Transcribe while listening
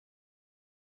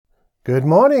Good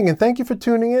morning, and thank you for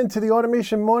tuning in to the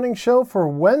Automation Morning Show for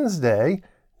Wednesday,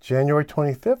 January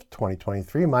 25th,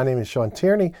 2023. My name is Sean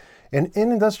Tierney, and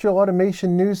in industrial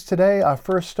automation news today, our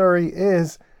first story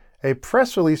is a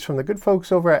press release from the good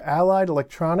folks over at Allied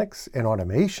Electronics and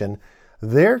Automation.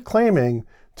 They're claiming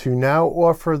to now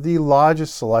offer the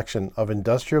largest selection of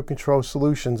industrial control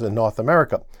solutions in North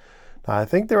America. Now, I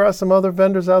think there are some other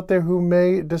vendors out there who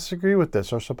may disagree with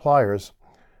this, or suppliers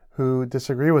who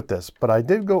disagree with this, but I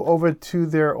did go over to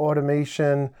their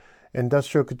automation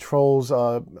industrial controls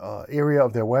area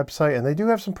of their website, and they do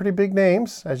have some pretty big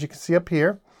names, as you can see up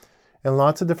here, and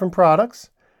lots of different products,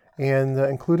 and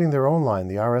including their own line,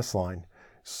 the RS line.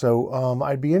 So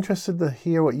I'd be interested to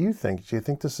hear what you think. Do you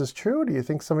think this is true, or do you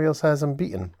think somebody else has them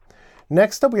beaten?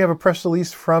 Next up, we have a press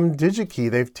release from DigiKey.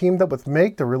 They've teamed up with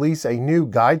Make to release a new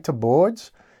guide to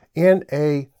boards and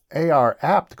a AR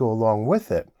app to go along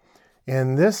with it.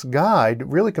 And this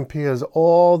guide really compares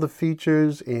all the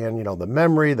features and, the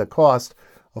memory, the cost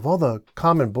of all the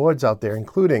common boards out there,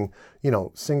 including,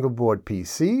 single board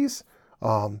PCs,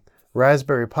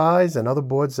 Raspberry Pis, and other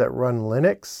boards that run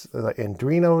Linux,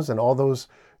 Arduinos, and all those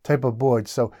type of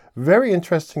boards. So very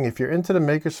interesting. If you're into the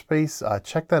makerspace,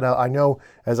 check that out. I know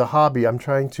as a hobby, I'm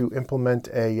trying to implement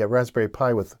a Raspberry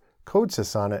Pi with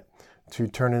CodeSys on it to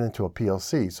turn it into a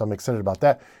PLC. So I'm excited about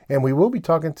that. And we will be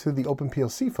talking to the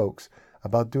OpenPLC folks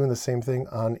about doing the same thing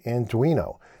on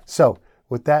Arduino. So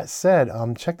with that said,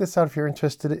 check this out if you're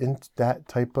interested in that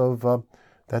type of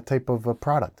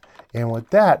product. And with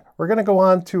that, we're going to go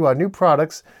on to our new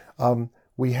products.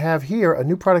 We have here a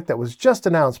new product that was just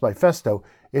announced by Festo.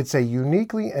 It's a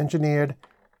uniquely engineered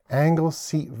angle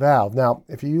seat valve. Now,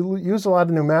 if you use a lot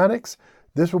of pneumatics,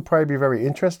 this will probably be very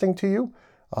interesting to you.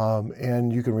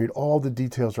 And you can read all the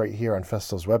details right here on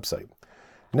Festo's website.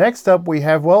 Next up, we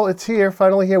have, it's here,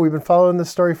 finally here. We've been following this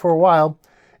story for a while.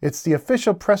 It's the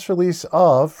official press release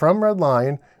from Red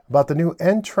Lion about the new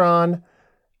Entron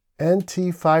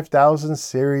NT5000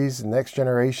 series next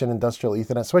generation industrial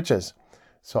Ethernet switches.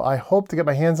 So I hope to get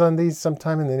my hands on these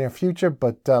sometime in the near future,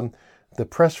 but the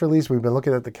press release, we've been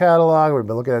looking at the catalog, we've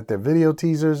been looking at their video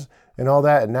teasers and all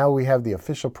that, and now we have the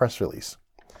official press release.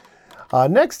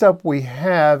 Next up, we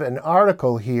have an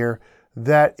article here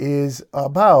that is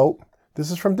about, this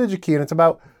is from DigiKey, and it's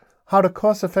about how to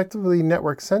cost-effectively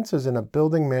network sensors in a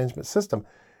building management system.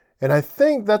 And I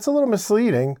think that's a little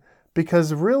misleading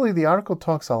because really the article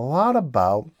talks a lot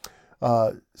about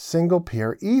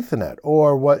single-pair Ethernet,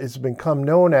 or what has become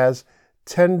known as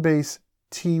 10-base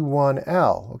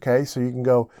T1L. Okay, so you can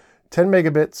go 10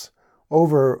 megabits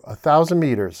over 1,000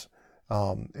 meters.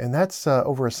 And that's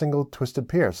over a single twisted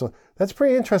pair. So that's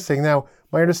pretty interesting. Now,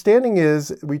 my understanding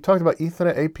is, we talked about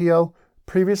Ethernet APL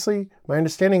previously. My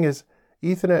understanding is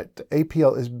Ethernet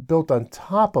APL is built on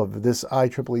top of this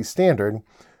IEEE standard,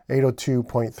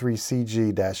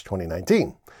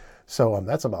 802.3CG-2019. So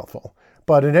that's a mouthful.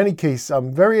 But in any case,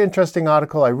 very interesting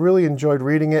article. I really enjoyed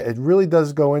reading it. It really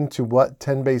does go into what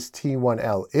 10-base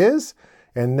T1L is,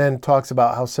 and then talks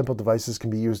about how simple devices can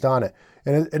be used on it.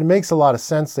 And it makes a lot of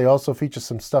sense. They also feature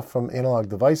some stuff from Analog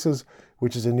Devices,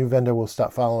 which is a new vendor we'll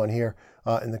start following here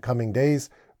in the coming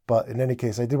days. But in any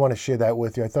case, I did want to share that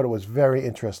with you. I thought it was very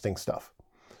interesting stuff.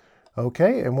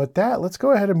 Okay, and with that, let's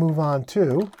go ahead and move on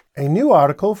to a new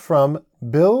article from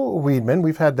Bill Weedman.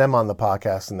 We've had them on the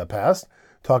podcast in the past,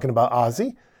 talking about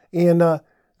Ozzy. And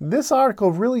this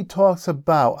article really talks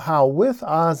about how with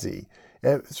Ozzy,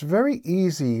 it's very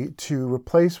easy to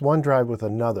replace one drive with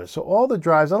another. So all the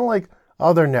drives, unlike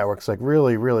other networks, like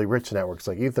really, really rich networks,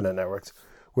 like Ethernet networks,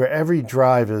 where every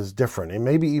drive is different, and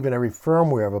maybe even every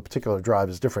firmware of a particular drive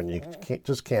is different. You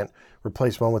can't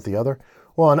replace one with the other.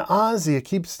 Well, on Ozzy, it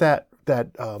keeps that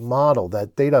model,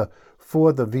 that data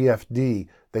for the VFD.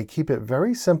 They keep it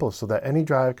very simple so that any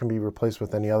drive can be replaced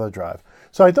with any other drive.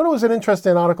 So I thought it was an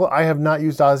interesting article. I have not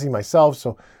used Ozzy myself,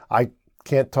 so I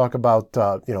can't talk about,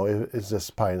 is this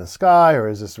pie in the sky, or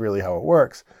is this really how it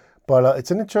works? But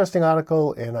it's an interesting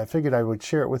article, and I figured I would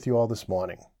share it with you all this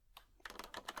morning.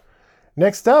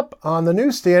 Next up on the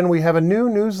newsstand, we have a new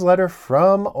newsletter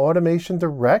from Automation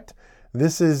Direct.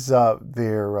 This is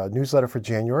their newsletter for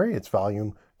January. It's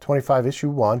volume 25, issue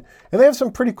 1. And they have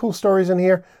some pretty cool stories in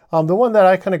here. The one that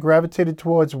I kind of gravitated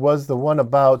towards was the one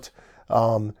about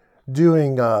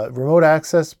doing remote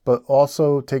access, but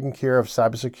also taking care of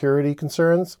cybersecurity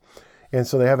concerns. And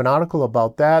so they have an article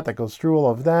about that goes through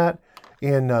all of that.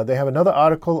 And they have another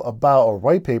article about, or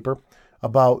white paper,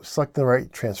 about selecting the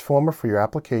right transformer for your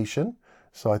application.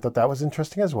 So I thought that was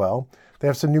interesting as well. They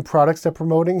have some new products they're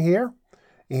promoting here.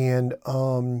 And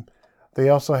they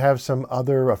also have some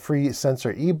other free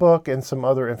sensor ebook and some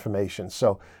other information.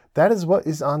 So that is what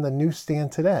is on the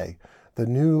newsstand today. The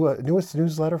newest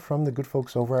newsletter from the good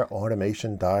folks over at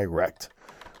Automation Direct.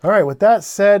 All right, with that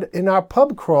said, in our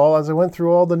pub crawl, as I went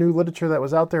through all the new literature that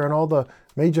was out there on all the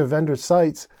major vendor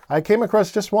sites, I came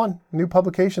across just one new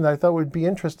publication that I thought would be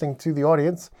interesting to the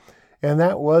audience, and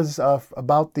that was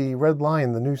about the Red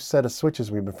Lion, the new set of switches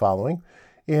we've been following.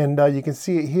 And you can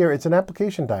see it here. It's an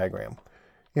application diagram.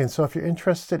 And so if you're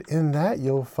interested in that,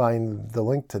 you'll find the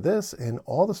link to this and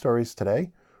all the stories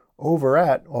today over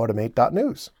at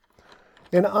automate.news.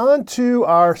 And on to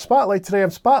our spotlight today. I'm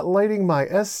spotlighting my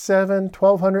S7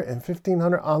 1200 and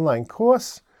 1500 online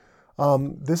course.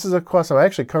 This is a course I'm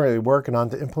actually currently working on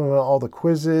to implement all the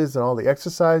quizzes and all the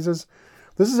exercises.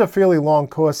 This is a fairly long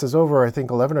course. There's over, I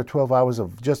think, 11 or 12 hours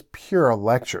of just pure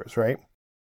lectures, right?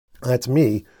 That's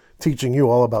me teaching you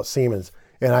all about Siemens.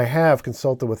 And I have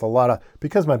consulted with a lot of,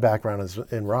 because my background is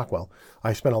in Rockwell,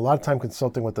 I spent a lot of time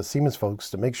consulting with the Siemens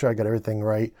folks to make sure I got everything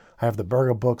right. I have the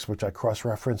Berger books, which I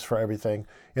cross-reference for everything.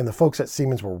 And the folks at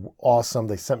Siemens were awesome.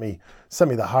 They sent me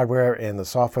the hardware and the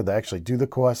software to actually do the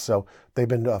course. So they've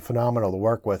been phenomenal to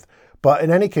work with. But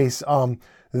in any case,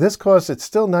 this course, it's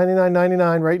still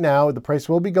 $99.99 right now. The price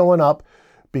will be going up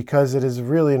because it is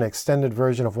really an extended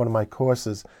version of one of my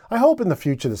courses. I hope in the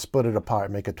future to split it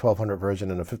apart, make a 1200 version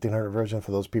and a 1500 version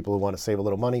for those people who want to save a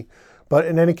little money. But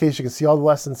in any case, you can see all the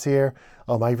lessons here.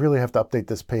 I really have to update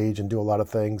this page and do a lot of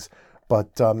things.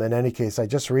 But in any case, I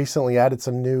just recently added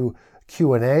some new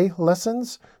Q&A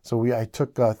lessons. So I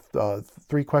took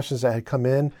 3 questions that had come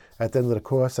in at the end of the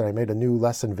course, and I made a new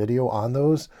lesson video on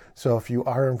those. So if you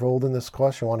are enrolled in this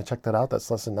course, you want to check that out.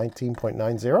 That's lesson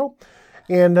 19.90.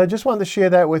 And I just wanted to share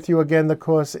that with you. Again, the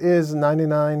course is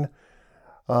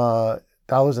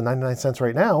 $99.99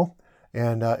 right now,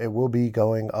 and it will be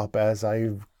going up as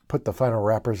I put the final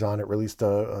wrappers on it, released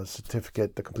a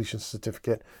certificate, the completion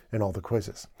certificate, and all the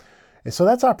quizzes. And so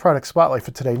that's our product spotlight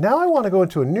for today. Now I want to go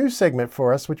into a new segment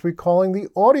for us, which we're calling the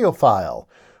audio file,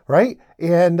 right?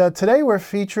 And today we're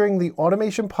featuring the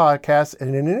Automation Podcast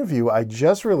and an interview I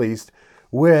just released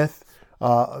with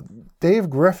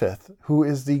Dave Griffith, who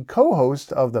is the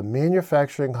co-host of the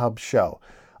Manufacturing Hub show.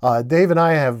 Dave and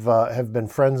I have been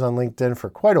friends on LinkedIn for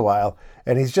quite a while,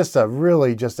 and he's just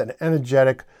an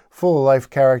energetic, full-of-life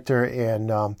character,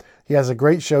 and he has a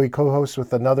great show. He co-hosts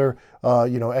with another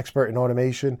expert in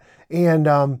automation, and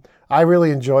I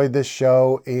really enjoyed this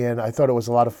show, and I thought it was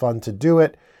a lot of fun to do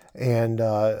it, and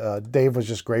Dave was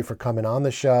just great for coming on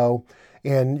the show.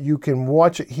 And you can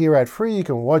watch it here ad free. You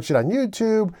can watch it on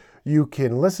YouTube. You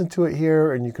can listen to it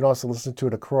here, and you can also listen to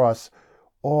it across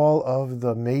all of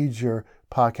the major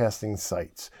podcasting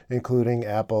sites, including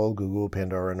Apple, Google,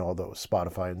 Pandora, and all those,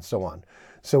 Spotify, and so on.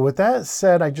 So with that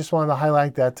said, I just wanted to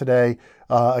highlight that today.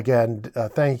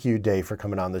 Thank you, Dave, for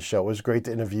coming on the show. It was great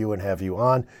to interview and have you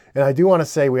on. And I do want to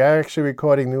say we are actually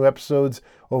recording new episodes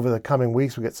over the coming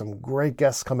weeks. We get some great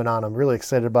guests coming on. I'm really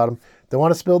excited about them. Don't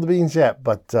want to spill the beans yet,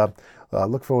 but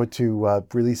look forward to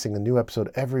releasing a new episode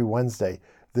every Wednesday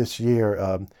this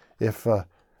year, if the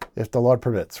Lord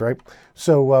permits, right?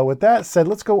 So with that said,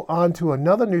 let's go on to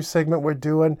another new segment we're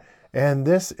doing, and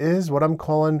this is what I'm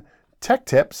calling Tech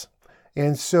Tips.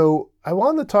 And so I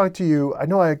wanted to talk to you. I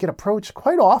know I get approached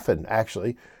quite often,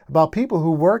 actually, about people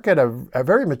who work at a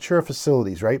very mature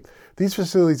facilities, right? These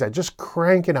facilities are just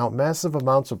cranking out massive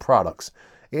amounts of products,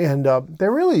 and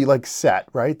they're really like set,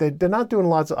 right? They're not doing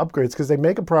lots of upgrades because they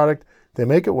make a product, they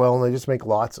make it well, and they just make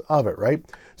lots of it, right?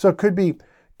 So it could be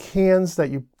cans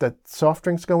that soft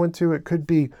drinks go into. It could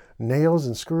be nails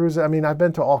and screws. I mean, I've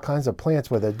been to all kinds of plants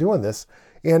where they're doing this.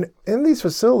 And in these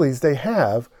facilities, they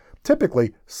have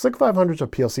typically SLC 500s or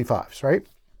PLC 5s, right?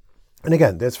 And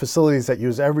again, there's facilities that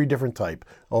use every different type,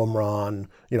 Omron,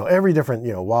 every different,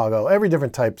 Wago, every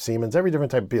different type Siemens, every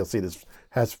different type of PLC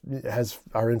that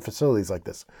are in facilities like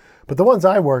this. But the ones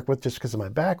I work with, just because of my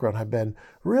background, have been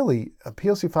really a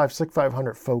PLC 5, SLC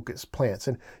 500 focused plants.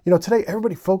 And today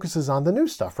everybody focuses on the new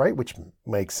stuff, right? Which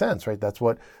makes sense, right? That's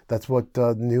what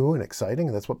new and exciting,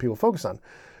 and that's what people focus on.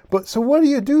 But so what do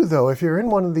you do though if you're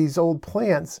in one of these old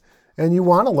plants and you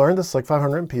want to learn the SLC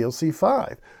 500 and PLC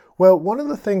 5? Well, one of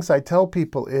the things I tell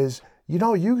people is, you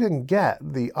can get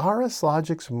the RS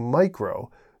Logix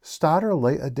Micro Starter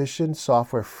Late Edition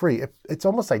software free. It's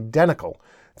almost identical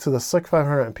to the SLC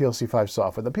 500 and PLC 5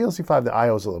 software. The PLC 5, the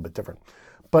I/O is a little bit different.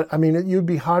 But I mean, you'd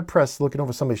be hard pressed looking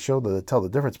over somebody's shoulder to tell the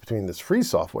difference between this free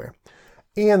software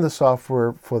and the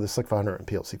software for the SLC 500 and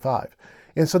PLC 5.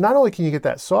 And so not only can you get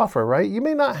that software, right? You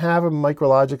may not have a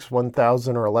MicroLogix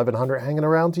 1000 or 1100 hanging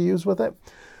around to use with it.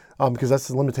 because that's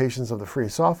the limitations of the free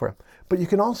software. But you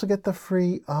can also get the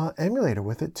free emulator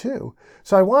with it too.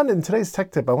 So in today's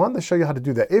tech tip, I wanted to show you how to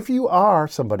do that. If you are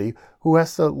somebody who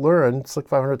has to learn SLC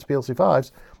 500's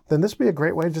PLC5s, then this would be a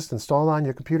great way to just install it on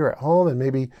your computer at home and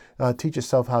maybe teach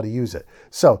yourself how to use it.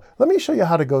 So let me show you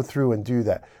how to go through and do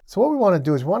that. So what we want to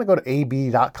do is we want to go to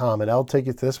ab.com, and that'll take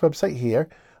you to this website here.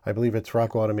 I believe it's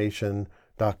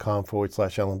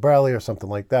rockwellautomation.com/Ellen Bradley or something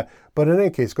like that. But in any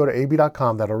case, go to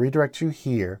ab.com. That'll redirect you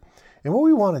here. And what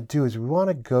we want to do is we want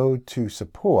to go to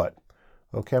support.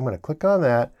 Okay, I'm going to click on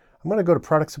that. I'm going to go to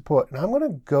product support, and I'm going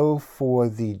to go for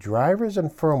the drivers and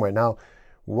firmware. Now,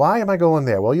 why am I going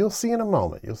there? Well, you'll see in a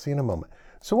moment.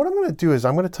 So what I'm going to do is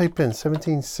I'm going to type in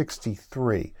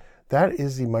 1763. That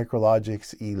is the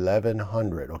Micrologix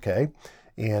 1100, okay?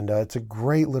 And it's a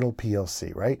great little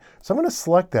PLC, right? So I'm going to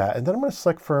select that, and then I'm going to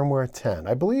select firmware 10.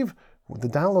 I believe the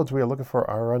downloads we are looking for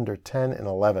are under 10 and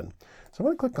 11. So I'm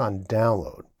going to click on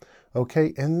download,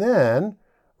 okay? And then,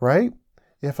 right,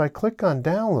 if I click on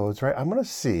downloads, right, I'm going to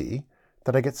see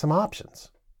that I get some options.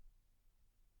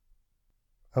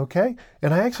 Okay,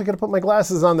 and I actually got to put my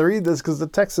glasses on to read this because the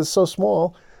text is so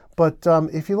small. But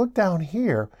if you look down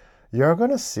here, you're going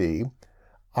to see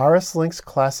RS Links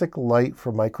Classic Lite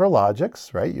for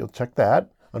Micrologix, right? You'll check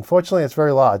that. Unfortunately, it's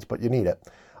very large, but you need it.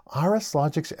 RS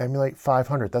Logix Emulate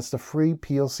 500, that's the free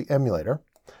PLC emulator.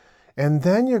 And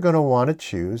then you're going to want to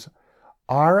choose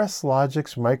RS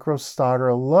Logix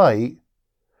MicroStarter Lite.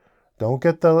 Don't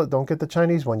get the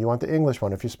Chinese one. You want the English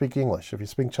one if you speak English. If you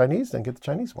speak Chinese, then get the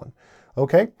Chinese one.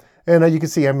 Okay? And you can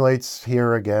see emulates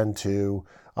here again too.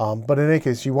 But in any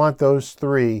case, you want those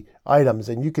 3 items,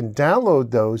 and you can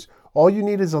download those. All you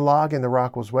need is a login to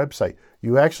Rockwell's website.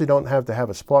 You actually don't have to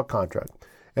have a support contract.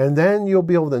 And then you'll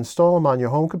be able to install them on your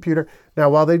home computer. Now,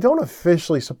 while they don't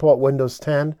officially support Windows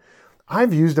 10,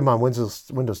 I've used them on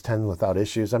Windows 10 without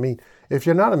issues. I mean, if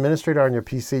you're not an administrator on your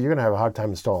PC, you're going to have a hard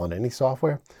time installing any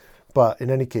software. But in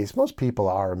any case, most people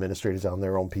are administrators on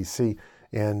their own PC,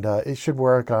 and it should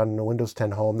work on Windows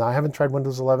 10 Home. Now, I haven't tried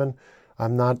Windows 11.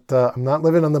 I'm not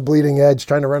living on the bleeding edge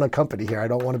trying to run a company here. I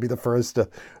don't want to be the first to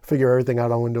figure everything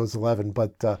out on Windows 11.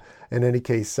 But in any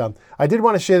case, I did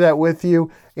want to share that with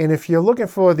you. And if you're looking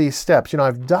for these steps,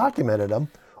 I've documented them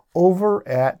over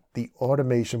at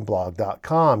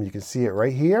theautomationblog.com. You can see it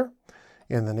right here.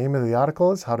 And the name of the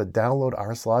article is How to Download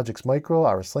RS Logix Micro,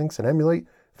 RS Links, and Emulate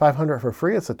 500 for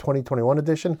free. It's a 2021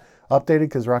 edition, updated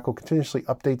because Rockwell continuously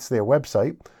updates their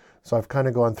website. So I've kind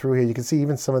of gone through here. You can see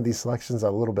even some of these selections are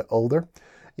a little bit older.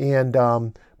 And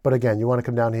but again, you want to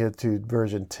come down here to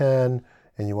version 10,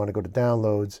 and you want to go to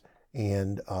downloads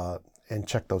and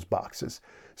check those boxes.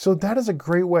 So that is a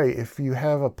great way if you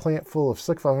have a plant full of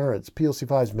SLC 500s,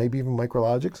 PLC5s, maybe even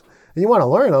Micrologix, and you want to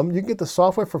learn them. You can get the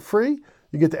software for free,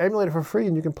 you get the emulator for free,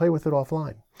 and you can play with it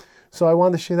offline. So I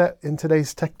wanted to share that in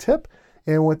today's tech tip.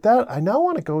 And with that, I now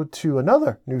want to go to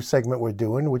another new segment we're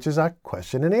doing, which is our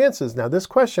question and answers. Now, this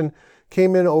question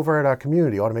came in over at our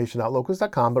community,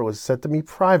 automation.locals.com, but it was sent to me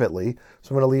privately. So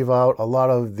I'm going to leave out a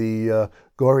lot of the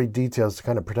gory details to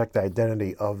kind of protect the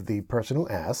identity of the person who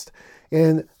asked.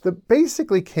 And it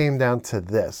basically came down to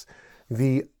this.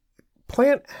 The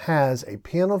plant has a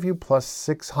PanelView Plus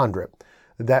 600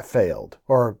 that failed,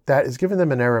 or that is giving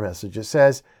them an error message. It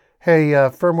says, hey,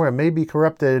 firmware may be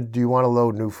corrupted. Do you want to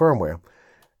load new firmware?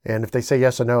 And if they say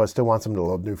yes or no, it still wants them to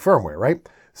load new firmware, right?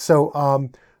 So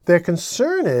their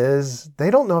concern is they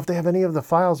don't know if they have any of the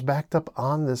files backed up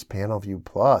on this PanelView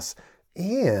Plus.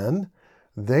 And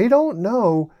they don't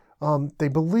know, they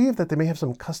believe that they may have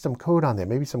some custom code on there,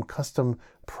 maybe some custom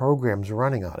programs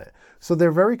running on it. So they're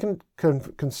very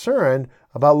concerned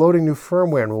about loading new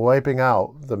firmware and wiping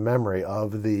out the memory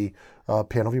of the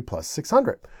PanelView Plus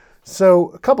 600. So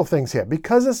a couple things here.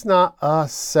 Because it's not a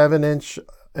 7-inch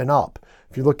and up,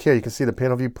 if you look here, you can see the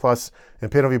PanelView Plus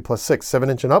and PanelView Plus 6,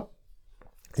 7-inch and up.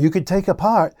 You could take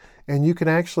apart and you can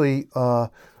actually,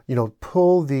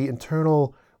 pull the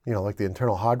internal, like the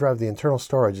internal hard drive, the internal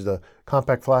storage, the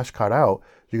compact flash card out.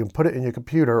 You can put it in your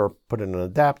computer or put it in an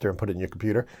adapter and put it in your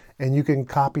computer, and you can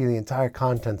copy the entire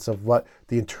contents of what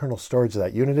the internal storage of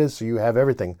that unit is. So you have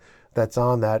everything that's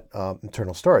on that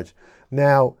internal storage.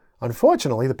 Now,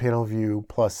 unfortunately, the PanelView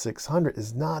Plus 600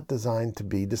 is not designed to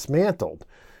be dismantled.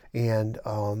 And,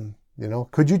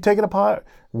 could you take it apart?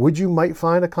 Would you might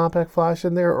find a compact flash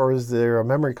in there, or is there a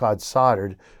memory card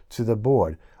soldered to the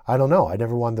board? I don't know. I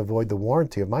never wanted to void the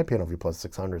warranty of my PanelView Plus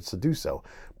 600s to do so.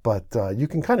 But you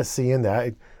can kind of see in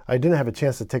that. I didn't have a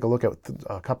chance to take a look at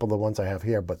a couple of the ones I have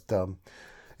here. But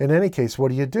in any case,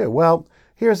 what do? Well,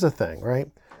 here's the thing, right?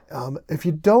 If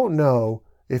you don't know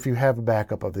if you have a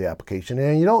backup of the application,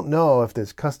 and you don't know if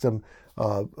there's custom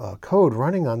code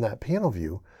running on that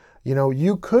PanelView,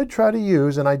 You could try to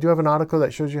use, and I do have an article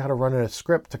that shows you how to run a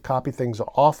script to copy things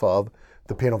off of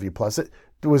the PanelView Plus. It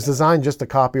was designed just to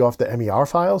copy off the MER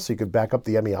files, so you could back up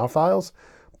the MER files,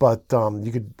 but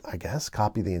you could, I guess,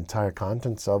 copy the entire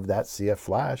contents of that CF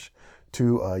flash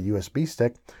to a USB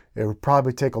stick. It would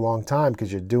probably take a long time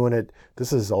because you're doing it.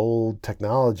 This is old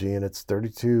technology, and it's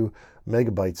 32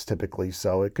 megabytes typically,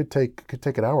 so it could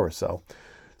take an hour or so.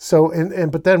 So,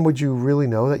 but then would you really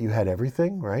know that you had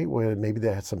everything, right? Where maybe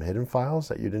they had some hidden files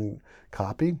that you didn't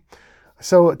copy.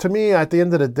 So to me, at the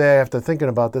end of the day, after thinking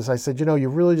about this, I said, you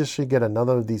really just should get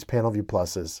another of these PanelView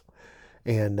Pluses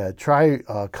and try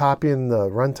copying the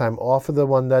runtime off of the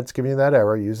one that's giving you that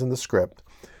error using the script,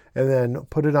 and then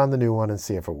put it on the new one and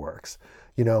see if it works.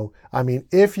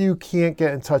 If you can't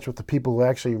get in touch with the people who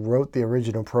actually wrote the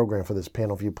original program for this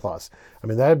PanelView Plus,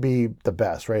 that'd be the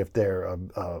best, right? If they're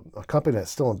a company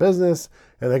that's still in business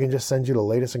and they can just send you the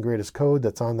latest and greatest code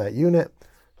that's on that unit,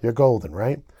 you're golden,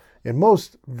 right? And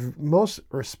most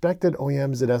respected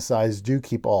OEMs and SIs do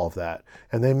keep all of that,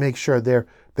 and they make sure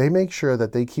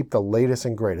that they keep the latest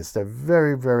and greatest. They're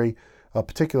very, very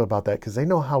particular about that because they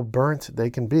know how burnt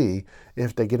they can be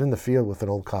if they get in the field with an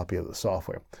old copy of the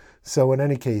software. So in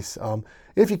any case,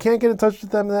 if you can't get in touch with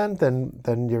them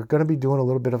then you're going to be doing a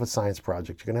little bit of a science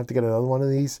project. You're going to have to get another one of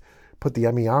these, put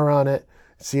the MER on it,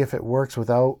 see if it works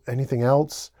without anything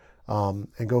else, and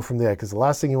go from there. Because the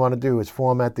last thing you want to do is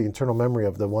format the internal memory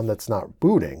of the one that's not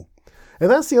booting. And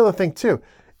that's the other thing too.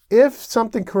 If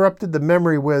something corrupted the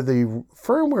memory where the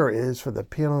firmware is for the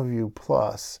PanelView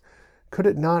Plus, could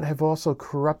it not have also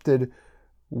corrupted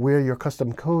where your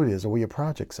custom code is or where your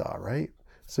projects are, right?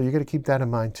 So you got to keep that in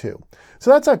mind too. So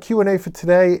that's our Q&A for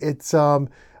today. It's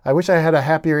I wish I had a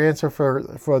happier answer for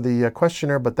the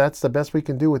questioner, but that's the best we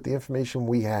can do with the information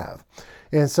we have.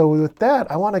 And so with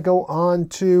that, I want to go on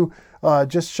to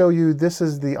just show you, this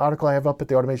is the article I have up at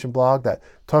the Automation blog that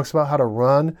talks about how to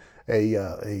run an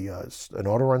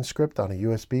auto run script on a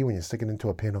USB when you stick it into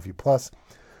a PanelView Plus.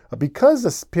 Because the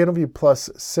PanelView Plus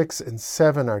 6 and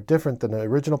 7 are different than the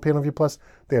original PanelView Plus,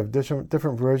 they have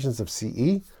different versions of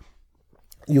CE.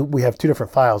 We have two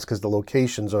different files because the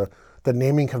locations or the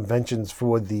naming conventions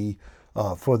for the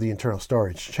internal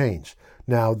storage changed.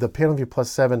 Now the PanelView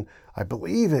Plus 7, I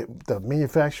believe the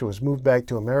manufacturer was moved back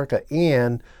to America,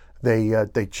 and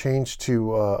they changed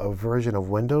to a version of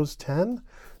Windows 10.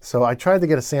 So I tried to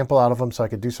get a sample out of them so I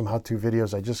could do some how-to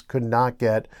videos. I just could not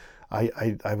get.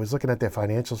 I was looking at their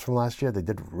financials from last year. They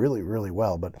did really, really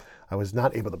well, but I was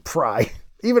not able to pry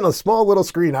even a small little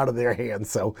screen out of their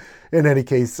hands. So in any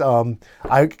case,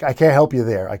 I can't help you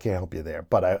there.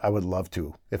 But I would love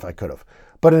to if I could have.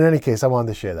 But in any case, I wanted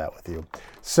to share that with you.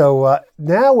 So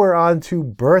now we're on to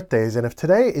birthdays. And if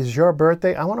today is your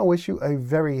birthday, I want to wish you a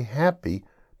very happy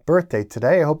birthday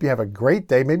today. I hope you have a great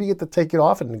day. Maybe you get to take it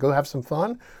off and go have some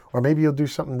fun, or maybe you'll do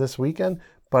something this weekend.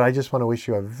 But I just want to wish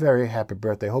you a very happy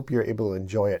birthday. I hope you're able to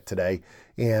enjoy it today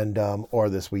and or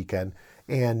this weekend.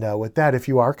 And with that, if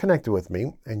you are connected with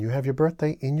me and you have your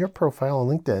birthday in your profile on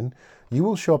LinkedIn, you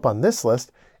will show up on this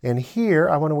list. And here,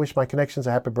 I want to wish my connections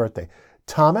a happy birthday.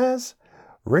 Thomas,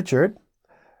 Richard,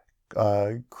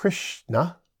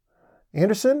 Krishna,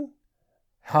 Anderson,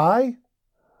 Hi,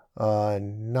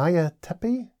 Naya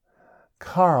Tepe,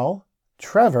 Carl,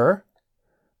 Trevor,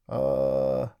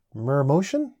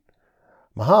 Mermotion,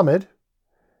 Muhammad,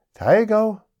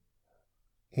 Diego,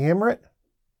 Amrit,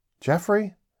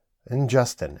 Jeffrey, and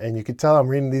Justin. And you can tell I'm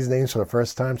reading these names for the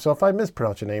first time, so if I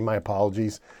mispronounce your name, my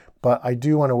apologies. But I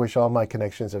do want to wish all my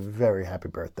connections a very happy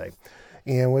birthday.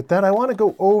 And with that, I want to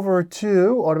go over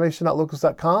to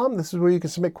automation.locals.com. This is where you can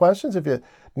submit questions. If you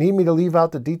need me to leave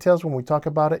out the details when we talk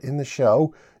about it in the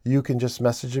show, you can just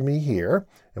message me here,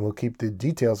 and we'll keep the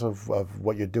details of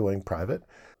what you're doing private.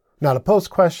 Now, to post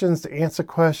questions, to answer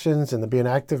questions, and to be an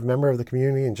active member of the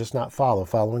community and just not follow,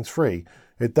 following's free.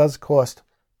 It does cost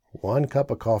 1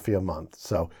 cup of coffee a month.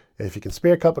 So if you can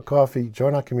spare a cup of coffee,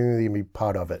 join our community and be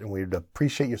part of it. And we'd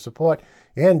appreciate your support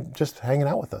and just hanging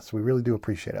out with us. We really do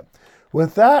appreciate it.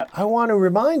 With that, I want to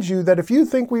remind you that if you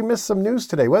think we missed some news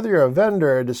today, whether you're a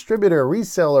vendor, a distributor, a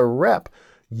reseller, rep,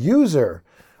 user,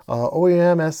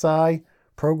 OEM, SI,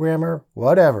 programmer,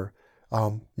 whatever,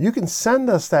 you can send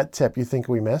us that tip you think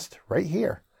we missed right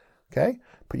here. Okay?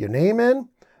 Put your name in.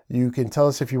 You can tell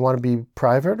us if you want to be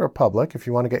private or public, if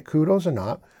you want to get kudos or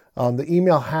not. The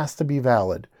email has to be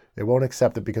valid. It won't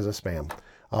accept it because of spam.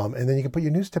 And then you can put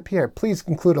your news tip here. Please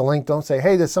include a link. Don't say,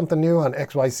 hey, there's something new on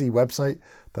XYZ website.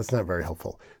 That's not very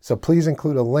helpful. So please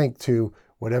include a link to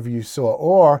whatever you saw.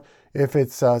 Or if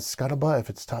it's scuttlebutt, if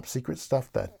it's top secret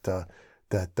stuff that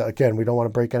that, again, we don't want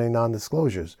to break any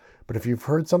non-disclosures. But if you've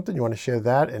heard something, you want to share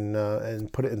that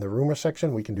and put it in the rumor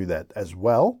section, we can do that as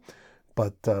well.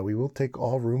 But we will take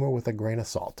all rumor with a grain of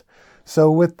salt.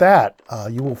 So with that,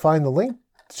 you will find the link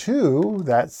to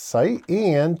that site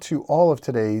and to all of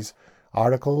today's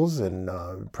articles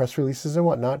and press releases and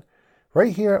whatnot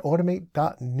right here at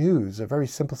automate.news, a very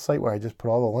simple site where I just put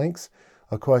all the links.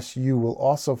 Of course, you will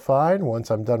also find, once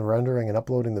I'm done rendering and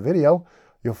uploading the video,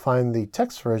 you'll find the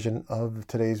text version of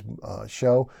today's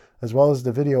show, as well as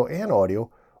the video and audio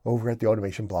over at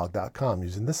theautomationblog.com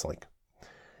using this link.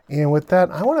 And with that,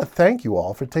 I want to thank you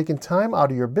all for taking time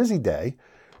out of your busy day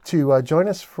to join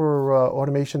us for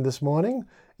Automation This Morning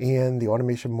and the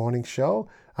Automation Morning Show.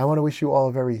 I want to wish you all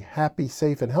a very happy,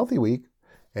 safe, and healthy week.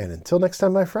 And until next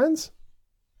time, my friends,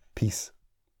 peace.